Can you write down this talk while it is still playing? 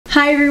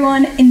Hi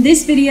everyone, in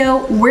this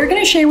video, we're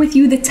going to share with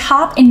you the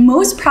top and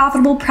most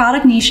profitable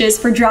product niches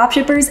for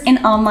dropshippers and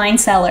online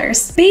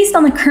sellers. Based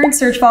on the current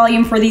search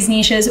volume for these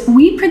niches,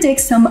 we predict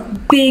some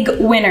big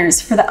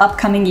winners for the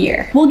upcoming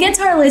year. We'll get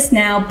to our list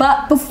now,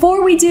 but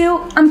before we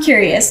do, I'm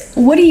curious,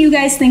 what do you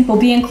guys think will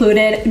be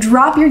included?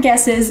 Drop your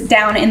guesses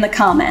down in the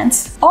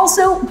comments.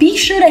 Also, be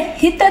sure to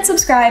hit that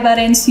subscribe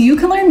button so you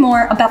can learn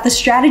more about the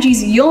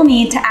strategies you'll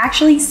need to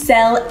actually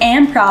sell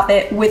and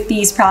profit with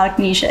these product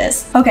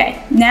niches.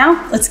 Okay,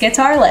 now let's get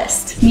to our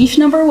list. Niche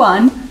number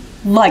 1,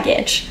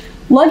 luggage.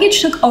 Luggage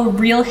took a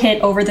real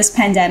hit over this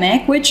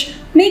pandemic, which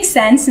makes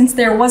sense since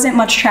there wasn't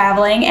much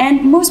traveling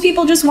and most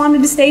people just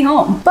wanted to stay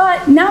home.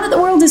 But now that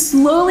the world is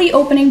slowly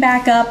opening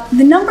back up,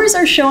 the numbers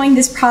are showing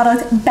this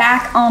product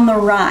back on the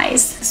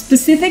rise.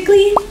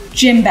 Specifically,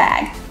 gym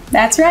bag.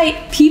 That's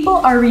right, people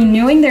are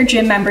renewing their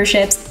gym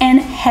memberships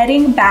and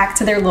heading back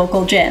to their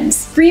local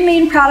gyms. 3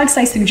 main products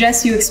I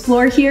suggest you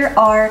explore here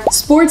are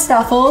sports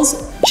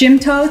duffels, gym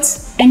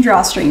totes, and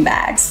drawstring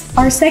bags.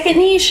 Our second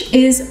niche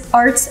is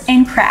arts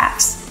and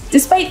crafts.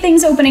 Despite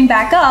things opening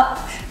back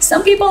up,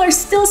 some people are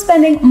still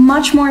spending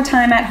much more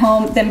time at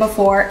home than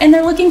before, and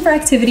they're looking for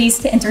activities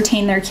to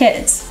entertain their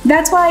kids.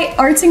 That's why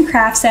arts and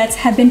craft sets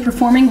have been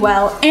performing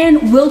well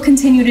and will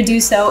continue to do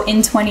so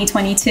in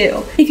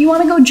 2022. If you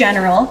want to go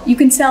general, you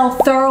can sell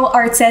thorough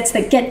art sets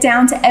that get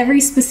down to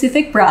every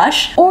specific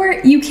brush, or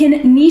you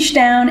can niche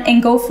down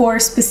and go for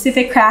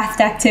specific craft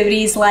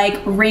activities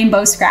like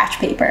rainbow scratch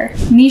paper.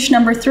 Niche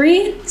number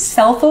 3,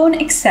 cell phone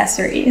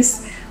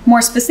accessories.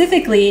 More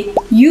specifically,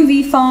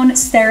 UV phone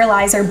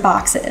sterilizer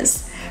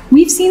boxes.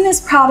 We've seen this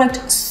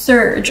product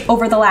surge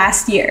over the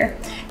last year.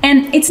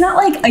 And it's not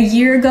like a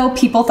year ago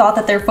people thought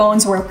that their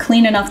phones were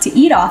clean enough to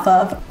eat off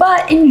of,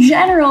 but in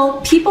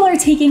general, people are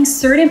taking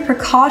certain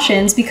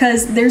precautions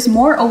because there's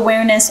more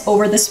awareness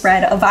over the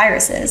spread of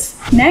viruses.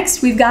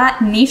 Next, we've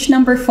got niche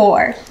number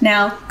 4.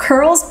 Now,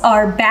 curls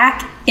are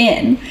back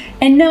in.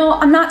 And no,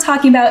 I'm not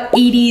talking about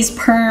 80s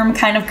perm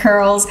kind of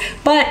curls,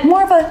 but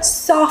more of a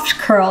soft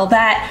curl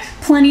that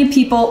plenty of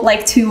people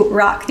like to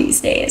rock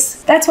these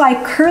days. That's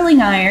why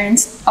curling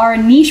irons are a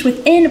niche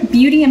within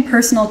beauty and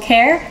personal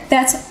care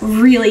that's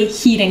really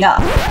heating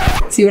up.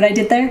 See what I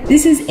did there?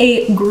 This is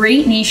a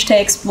great niche to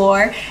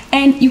explore,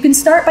 and you can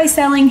start by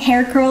selling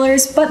hair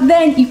curlers, but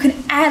then you can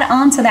add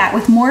on to that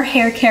with more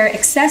hair care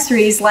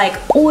accessories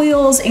like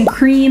oils and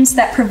creams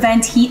that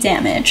prevent heat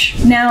damage.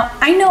 Now,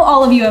 I know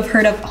all of you have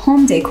heard of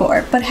home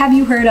decor, but have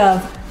you heard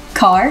of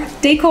car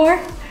decor?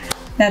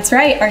 That's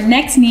right, our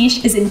next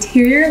niche is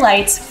interior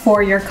lights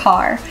for your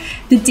car.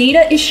 The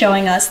data is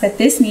showing us that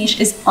this niche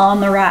is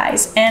on the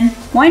rise, and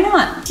why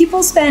not?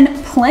 People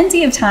spend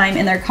plenty of time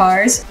in their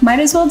cars, might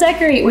as well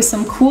decorate with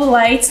some cool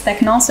lights that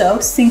can also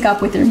sync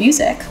up with your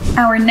music.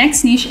 Our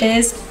next niche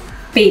is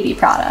baby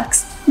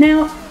products.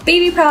 Now,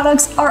 baby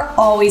products are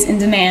always in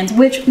demand,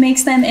 which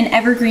makes them an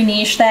evergreen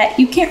niche that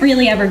you can't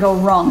really ever go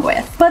wrong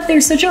with. But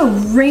there's such a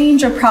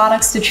range of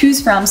products to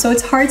choose from, so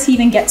it's hard to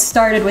even get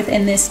started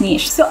within this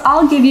niche. So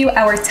I'll give you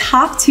our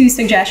top 2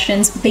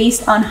 suggestions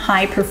based on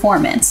high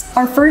performance.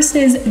 Our first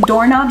is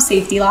doorknob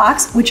safety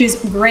locks, which is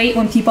great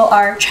when people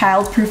are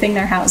child-proofing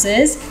their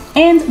houses.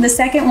 And the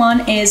second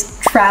one is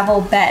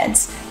travel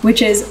beds,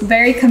 which is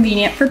very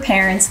convenient for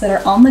parents that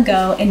are on the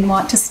go and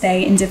want to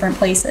stay in different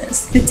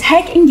places. The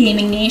tech and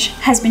gaming niche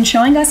has been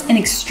showing us an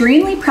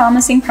extremely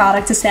promising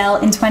product to sell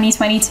in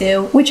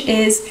 2022, which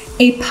is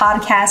a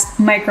podcast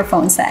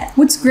microphone set.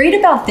 What's great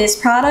about this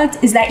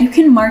product is that you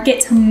can market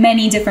to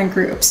many different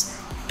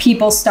groups.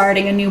 People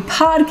starting a new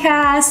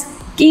podcast,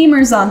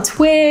 gamers on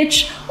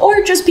Twitch,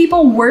 or just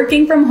people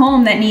working from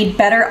home that need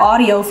better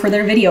audio for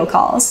their video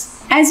calls.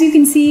 As you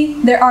can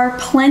see, there are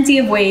plenty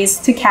of ways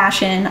to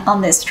cash in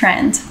on this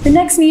trend. The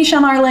next niche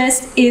on our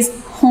list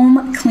is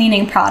home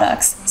cleaning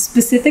products,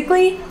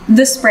 specifically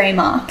the spray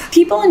mop.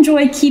 People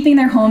enjoy keeping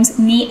their homes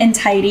neat and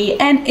tidy,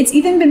 and it's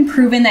even been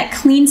proven that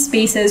clean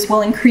spaces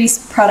will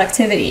increase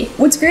productivity.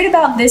 What's great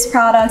about this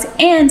product,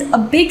 and a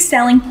big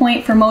selling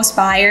point for most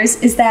buyers,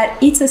 is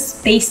that it's a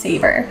space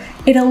saver.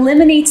 It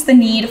eliminates the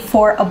need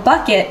for a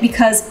bucket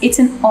because it's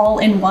an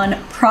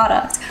all-in-one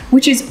product,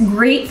 which is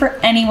great for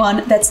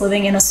anyone that's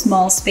living in a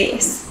small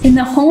space. In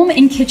the home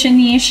and kitchen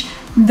niche,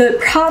 the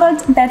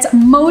product that's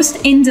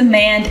most in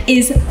demand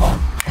is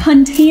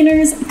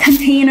containers,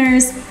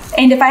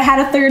 and if I had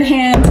a third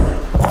hand,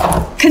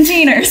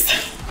 containers.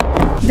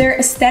 They're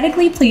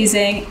aesthetically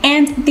pleasing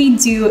and they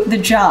do the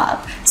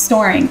job.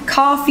 Storing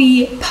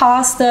coffee,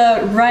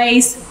 pasta,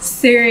 rice,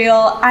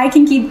 cereal. I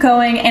can keep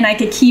going and I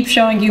could keep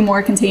showing you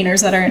more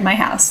containers that are in my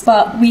house,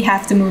 but we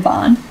have to move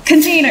on.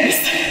 Containers.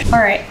 All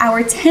right,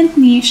 our 10th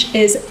niche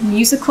is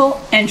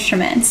musical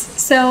instruments.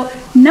 So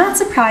not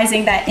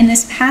surprising that in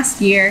this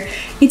past year,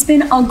 it's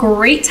been a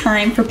great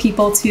time for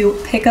people to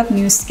pick up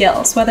new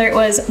skills, whether it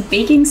was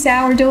baking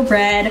sourdough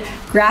bread,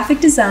 graphic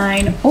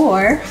design,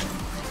 or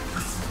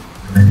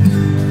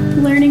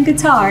learning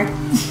guitar.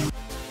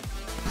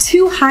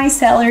 2 high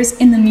sellers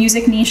in the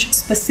music niche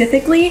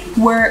specifically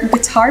were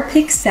guitar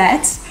pick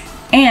sets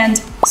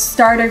and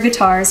starter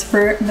guitars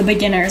for the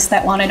beginners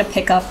that wanted to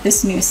pick up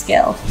this new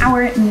skill.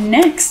 Our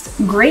next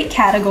great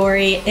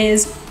category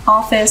is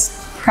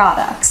office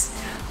products.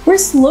 We're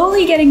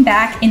slowly getting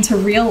back into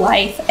real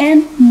life,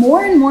 and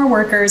more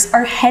workers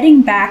are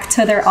heading back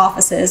to their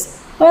offices,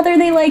 whether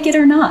they like it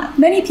or not.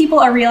 Many people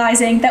are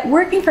realizing that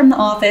working from the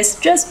office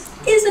just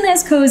isn't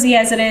as cozy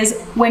as it is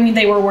when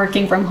they were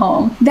working from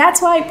home.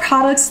 That's why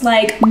products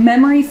like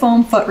memory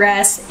foam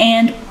footrests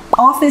and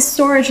office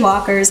storage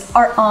lockers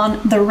are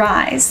on the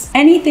rise.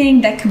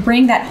 Anything that could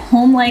bring that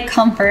home-like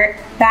comfort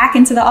back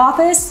into the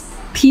office,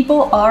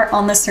 people are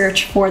on the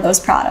search for those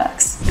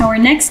products. Our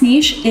next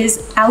niche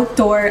is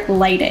outdoor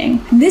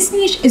lighting. This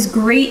niche is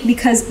great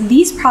because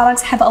these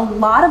products have a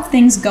lot of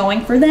things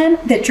going for them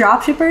that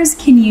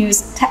dropshippers can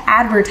use to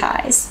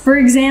advertise. For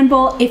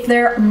example, if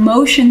they're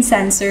motion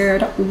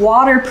censored,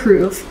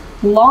 waterproof,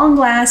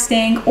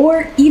 long-lasting,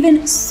 or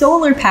even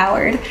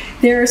solar-powered,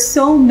 there are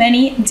so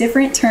many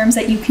different terms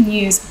that you can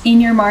use in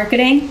your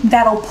marketing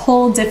that'll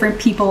pull different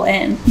people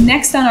in.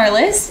 Next on our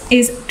list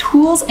is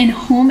tools and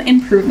home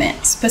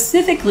improvement,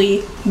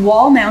 specifically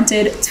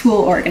wall-mounted tool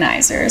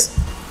organizers,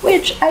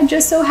 which I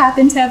just so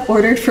happen to have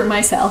ordered for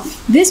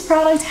myself. This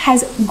product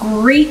has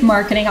great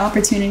marketing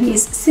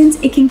opportunities since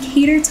it can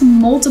cater to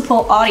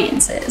multiple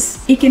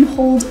audiences. It can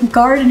hold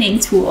gardening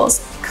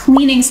tools,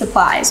 cleaning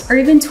supplies, or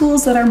even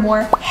tools that are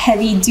more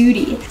heavy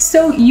duty.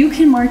 So you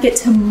can market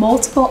to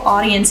multiple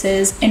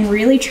audiences and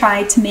really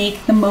try to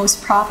make the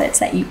most profits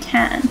that you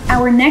can.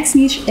 Our next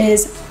niche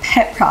is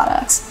pet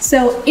products.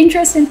 So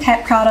interest in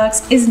pet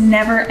products is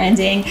never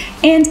ending,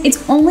 and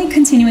it's only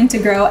continuing to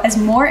grow as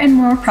more and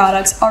more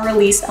products are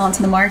released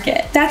onto the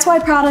market. That's why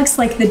products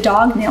like the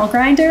dog nail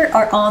grinder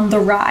are on the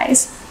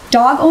rise.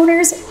 Dog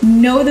owners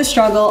know the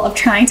struggle of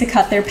trying to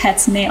cut their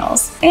pets'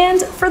 nails.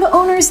 And for the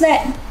owners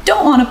that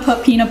don't want to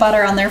put peanut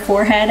butter on their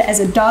forehead as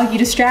a doggy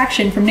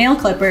distraction from nail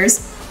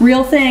clippers,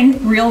 real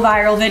thing, real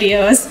viral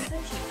videos.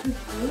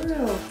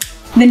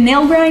 The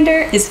nail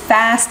grinder is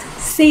fast,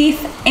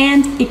 safe,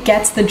 and it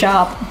gets the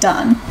job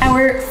done.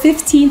 Our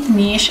 15th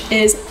niche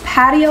is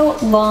patio,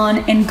 lawn,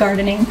 and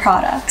gardening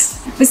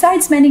products.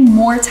 Besides spending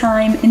more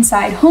time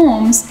inside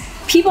homes,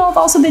 people have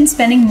also been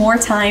spending more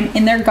time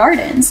in their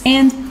gardens,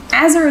 and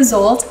as a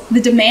result,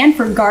 the demand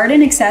for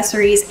garden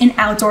accessories and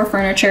outdoor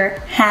furniture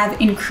have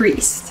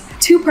increased.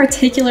 Two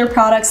particular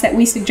products that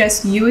we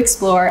suggest you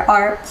explore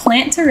are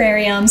plant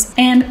terrariums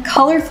and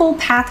colorful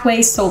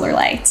pathway solar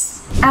lights.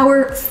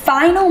 Our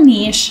final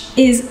niche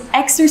is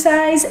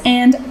exercise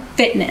and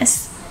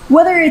fitness.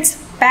 Whether it's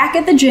back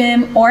at the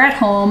gym or at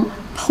home,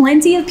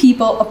 plenty of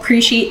people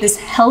appreciate this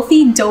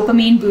healthy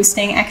dopamine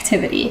boosting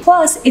activity.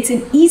 Plus, it's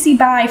an easy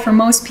buy for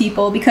most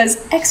people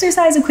because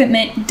exercise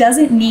equipment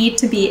doesn't need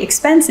to be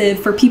expensive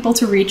for people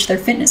to reach their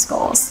fitness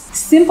goals.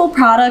 Simple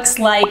products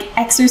like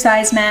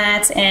exercise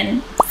mats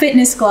and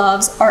fitness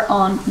gloves are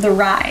on the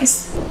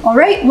rise. All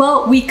right,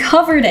 well, we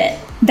covered it.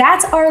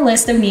 That's our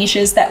list of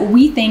niches that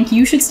we think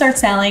you should start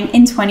selling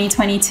in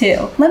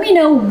 2022. Let me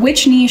know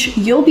which niche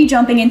you'll be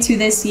jumping into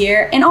this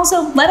year, and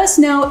also let us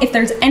know if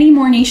there's any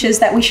more niches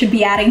that we should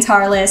be adding to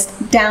our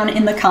list down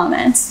in the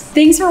comments.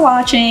 Thanks for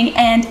watching,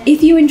 and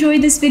if you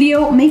enjoyed this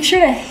video, make sure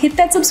to hit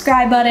that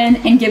subscribe button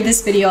and give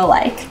this video a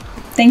like.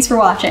 Thanks for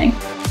watching.